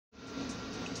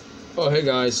Oh, hey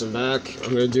guys, I'm back.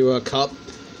 I'm gonna do a cup.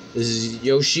 This is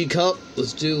Yoshi cup.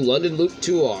 Let's do London Loop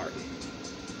 2R.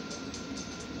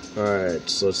 Alright,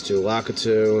 so let's do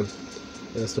Lakitu.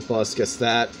 Guess the plus gets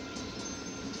that.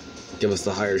 Give us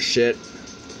the higher shit.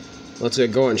 Let's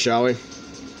get going, shall we?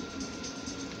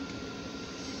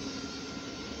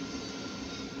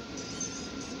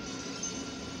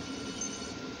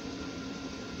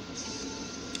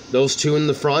 Those two in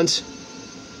the front,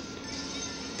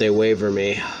 they waver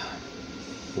me.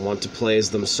 I want to play as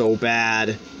them so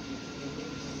bad.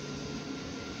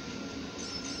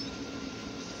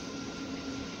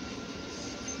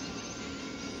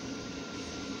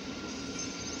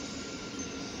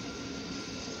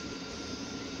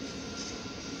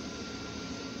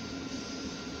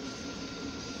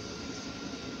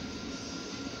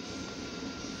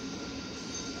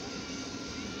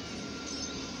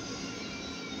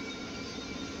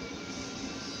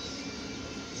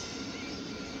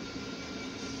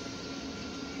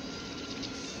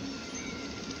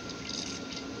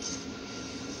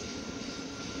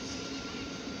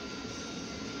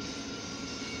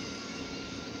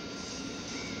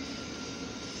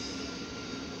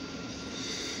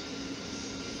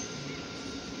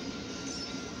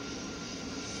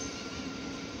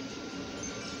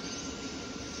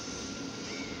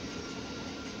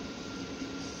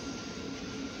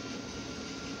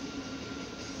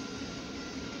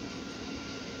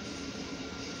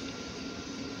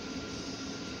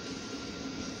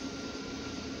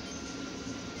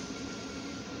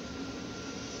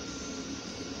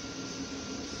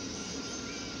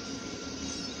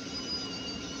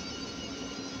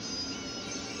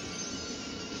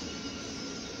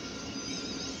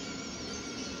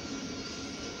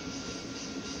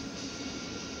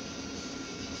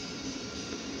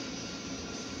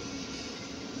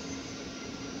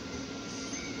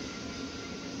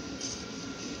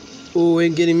 Ooh,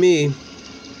 ain't getting me.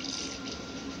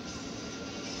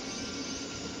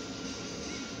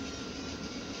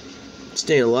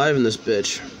 Staying alive in this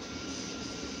bitch.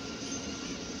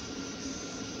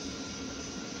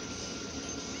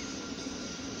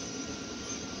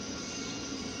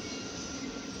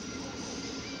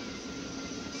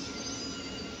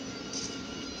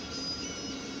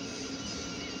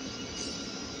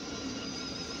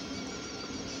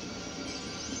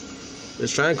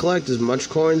 Just trying to collect as much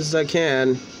coins as I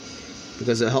can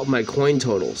because it helped my coin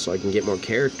total so I can get more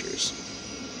characters.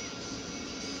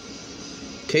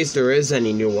 In case there is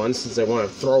any new ones, since I want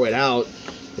to throw it out.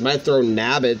 They might throw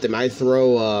Nabbit, they might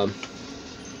throw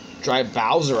Dry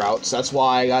Bowser out, so that's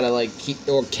why I gotta like keep,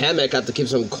 or Kamek, I have to keep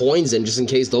some coins in just in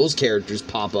case those characters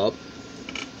pop up.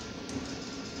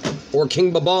 Or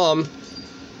King Babam.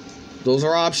 Those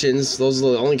are options. Those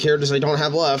are the only characters I don't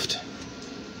have left.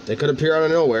 They could appear out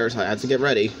of nowhere, so I have to get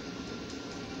ready.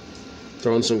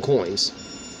 Throwing some coins.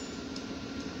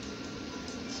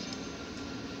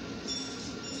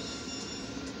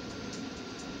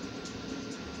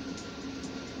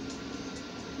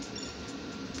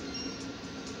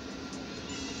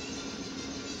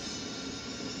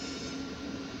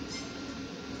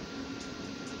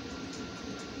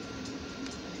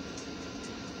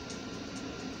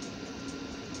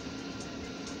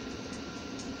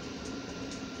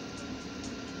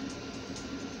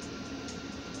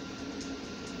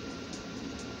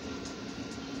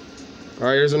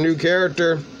 Alright, here's a new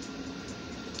character.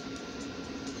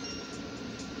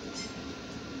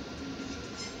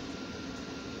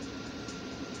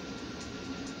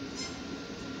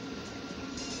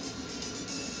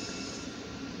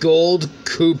 Gold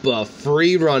Koopa,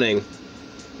 free running.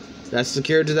 That's the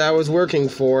character that I was working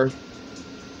for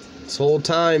this whole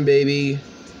time, baby.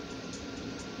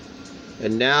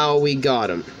 And now we got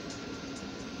him.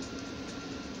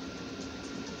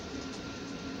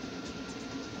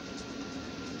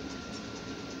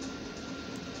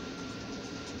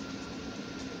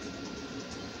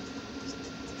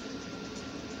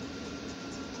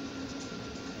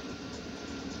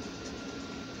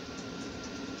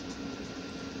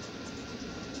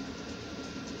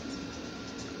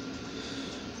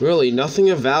 Really,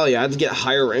 nothing of value. I had to get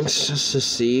higher ranks just to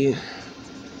see.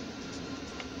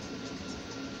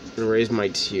 And raise my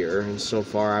tier. And so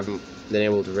far, I haven't been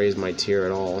able to raise my tier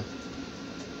at all.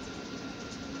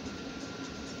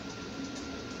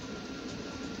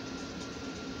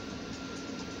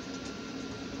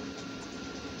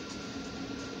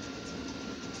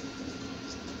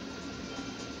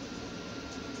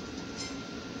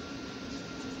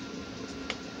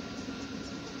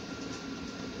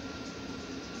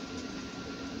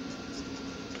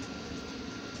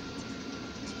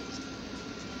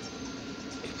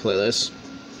 Play this.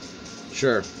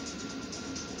 Sure.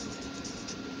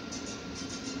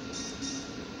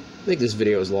 Make this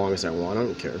video as long as I want. I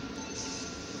don't care.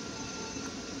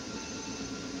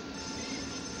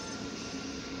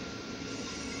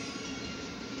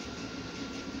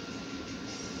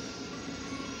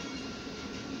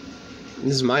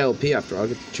 This is my LP after all. I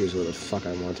get to choose what the fuck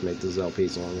I want to make this LP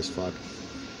as long as fuck.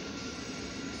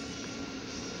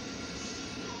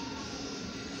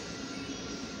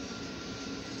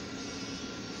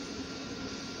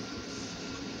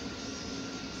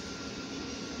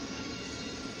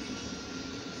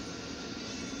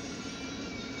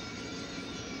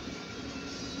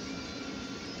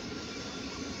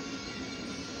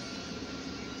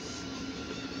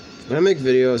 When I make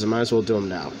videos, I might as well do them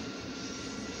now.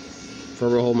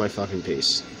 Forever hold my fucking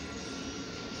peace.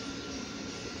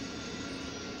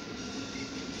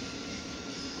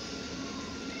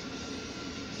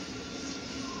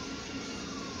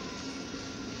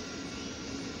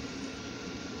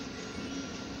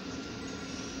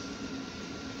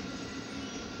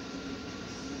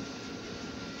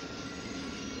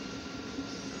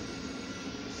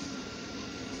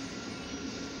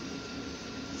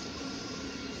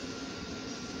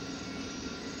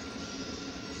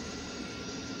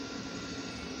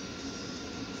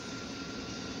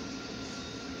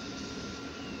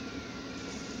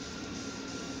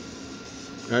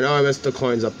 I know I missed the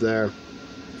coins up there.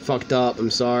 Fucked up,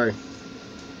 I'm sorry.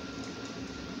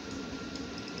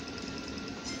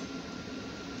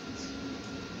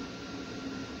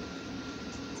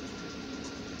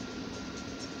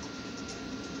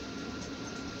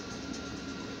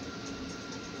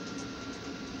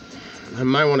 I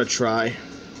might want to try.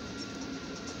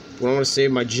 But I want to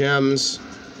save my gems.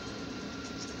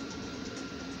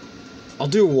 I'll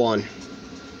do one.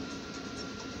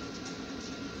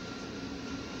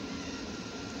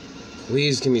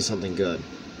 Please give me something good.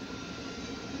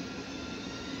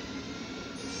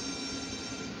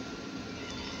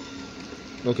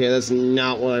 Okay, that's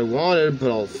not what I wanted,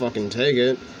 but I'll fucking take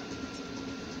it.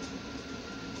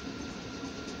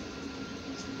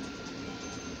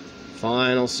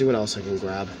 Fine, I'll see what else I can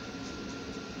grab.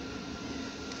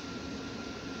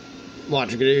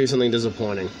 Watch, you're gonna do something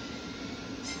disappointing.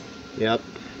 Yep.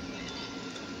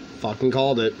 Fucking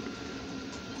called it.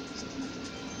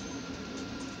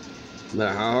 No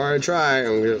matter how hard I try,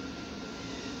 I'm gonna...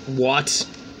 What?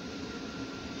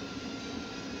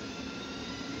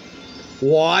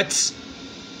 What?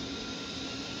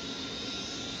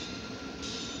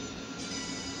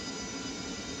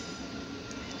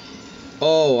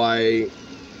 Oh, I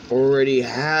already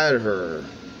had her.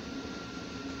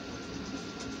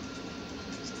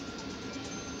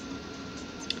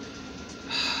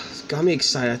 This got me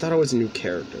excited. I thought it was a new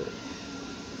character.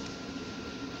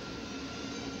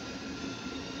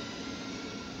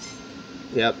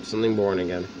 Yep, something born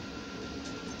again.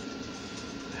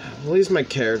 Well, at least my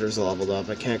character's leveled up.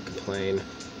 I can't complain.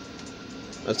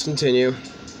 Let's continue.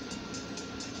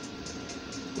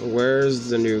 Where's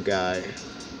the new guy?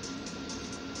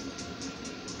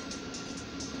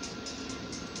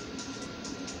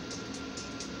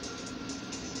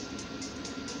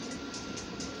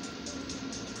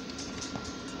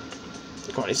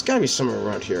 Come on, he's gotta be somewhere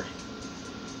around here.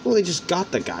 Well, they just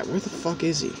got the guy. Where the fuck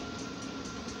is he?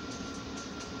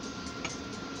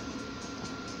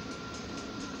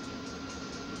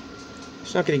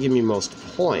 It's not going to give me most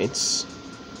points.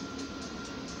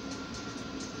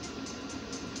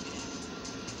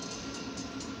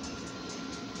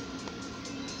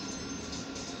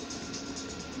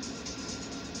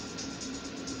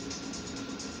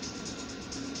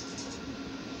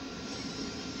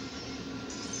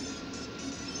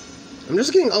 I'm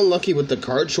just getting unlucky with the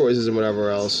card choices and whatever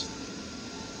else.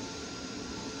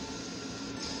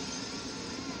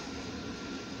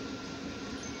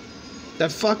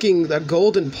 That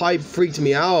golden pipe freaked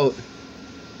me out.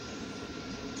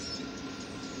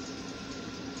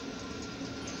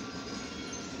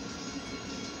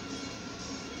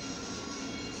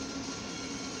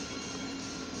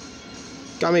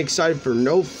 Got me excited for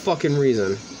no fucking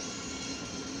reason.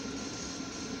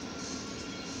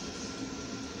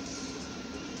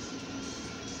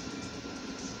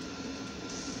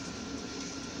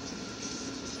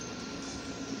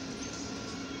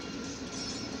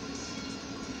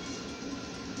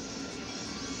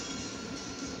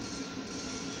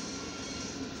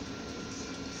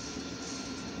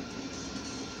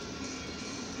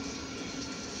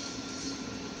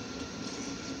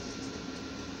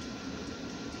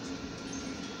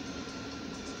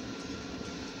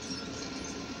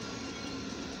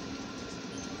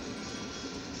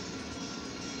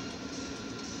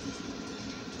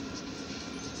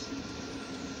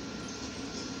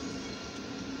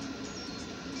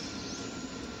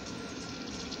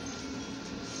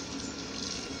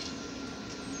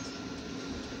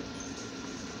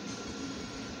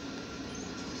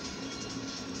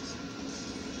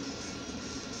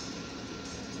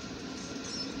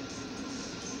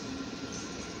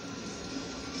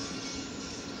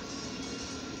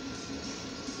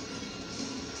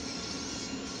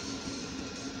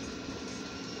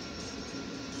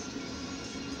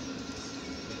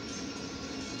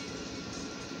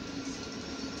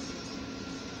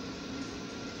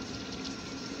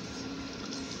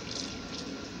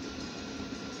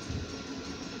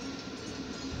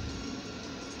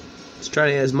 Just try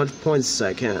to get as much points as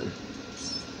I can.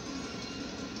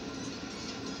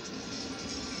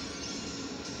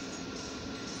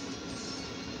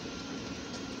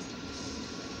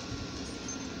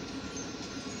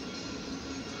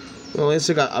 Well, at least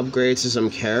I got upgrades to some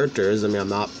characters. I mean, I'm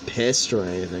not pissed or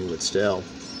anything, but still.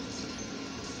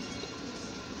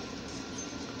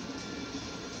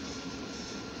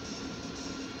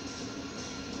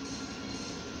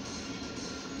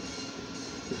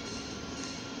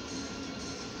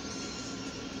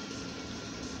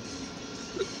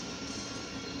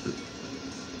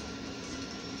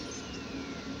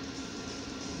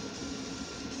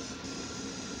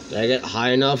 Did I get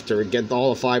high enough to get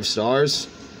all the 5 stars?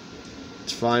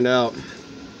 Let's find out.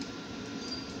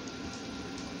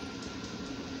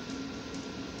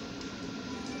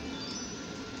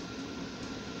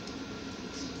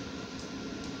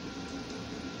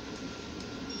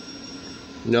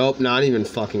 Nope, not even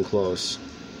fucking close.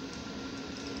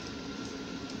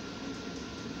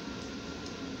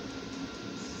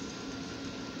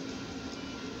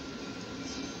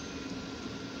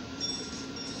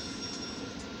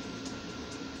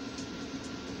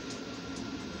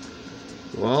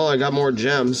 Well, I got more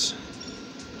gems.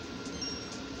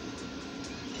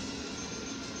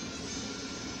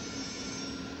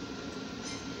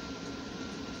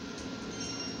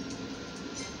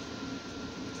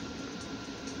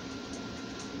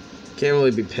 Can't really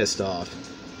be pissed off.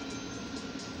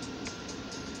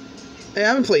 Hey, I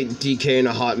haven't played DK in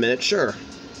a hot minute, sure.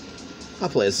 I'll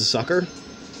play as a sucker.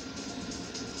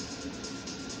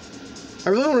 I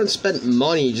really want to spend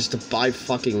money just to buy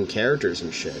fucking characters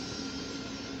and shit.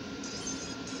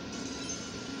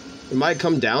 It might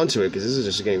come down to it, because this is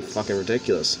just getting fucking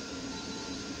ridiculous.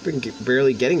 I've been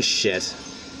barely getting shit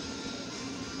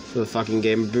for the fucking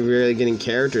game. I've been barely getting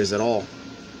characters at all.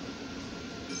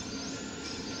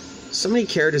 So many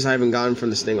characters I haven't gotten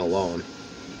from this thing alone.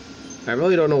 I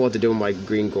really don't know what to do with my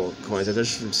green gold coins. I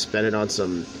just spend it on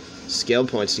some skill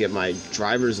points to get my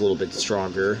drivers a little bit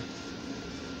stronger.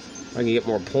 I can get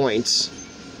more points.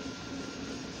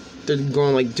 They're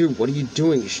going like, dude, what are you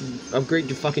doing? You should upgrade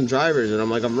your fucking drivers. And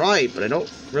I'm like, I'm right, but I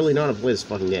don't really know how to play this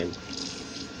fucking game.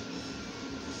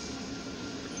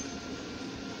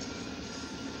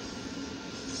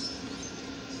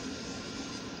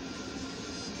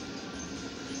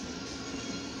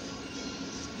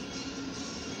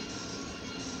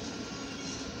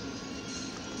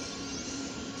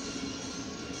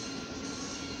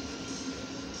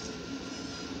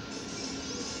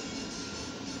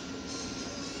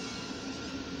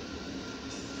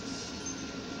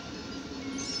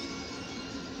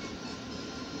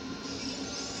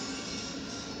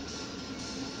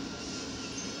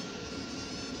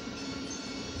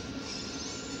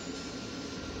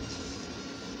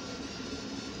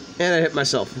 And I hit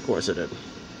myself, of course I did.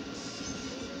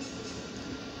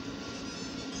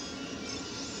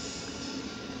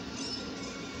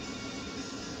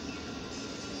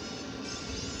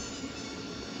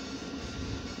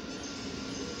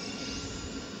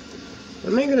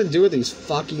 What am I gonna do with these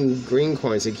fucking green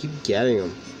coins? I keep getting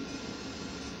them.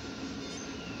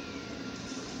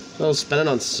 So I'll spend it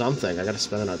on something. I gotta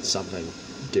spend it on something.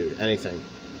 Dude, anything.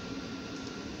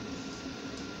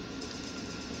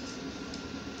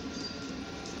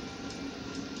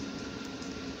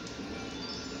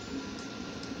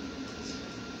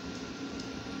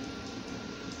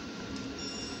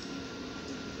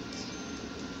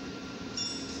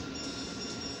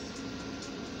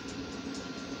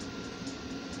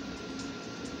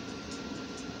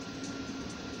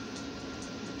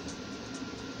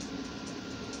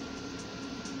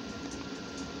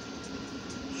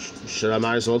 Should I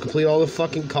might as well complete all the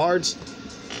fucking cards?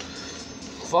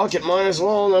 Fuck it, might as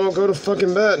well, and then I'll go to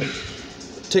fucking bed.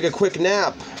 Take a quick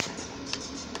nap.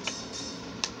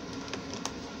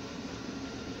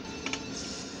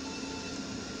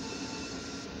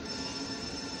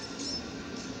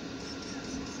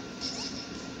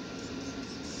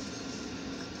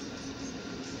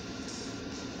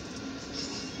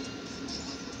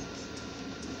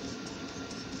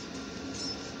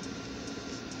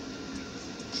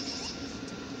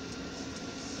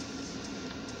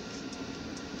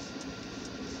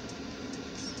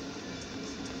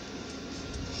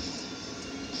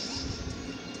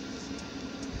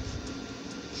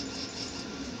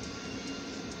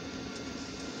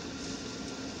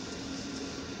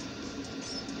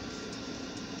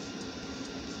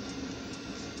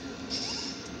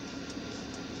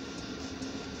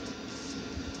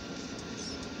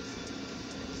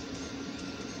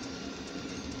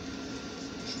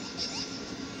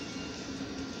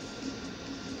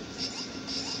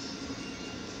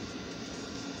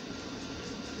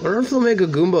 wonder if they'll make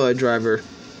a Goomba a driver.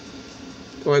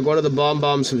 Or like one of the Bomb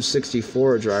Bombs from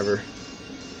 64 a driver.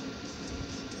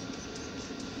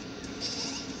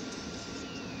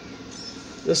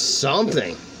 Just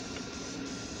something.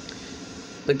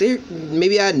 Like they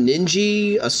maybe add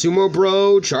Ninja, a Sumo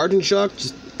Bro, Charging Chuck.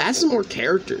 Just add some more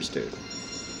characters, dude.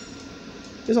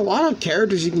 There's a lot of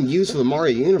characters you can use for the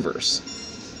Mario universe.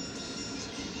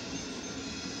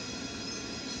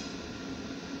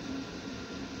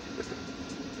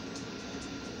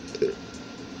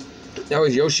 That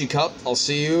was Yoshi Cup. I'll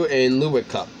see you in Luwick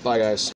Cup. Bye, guys.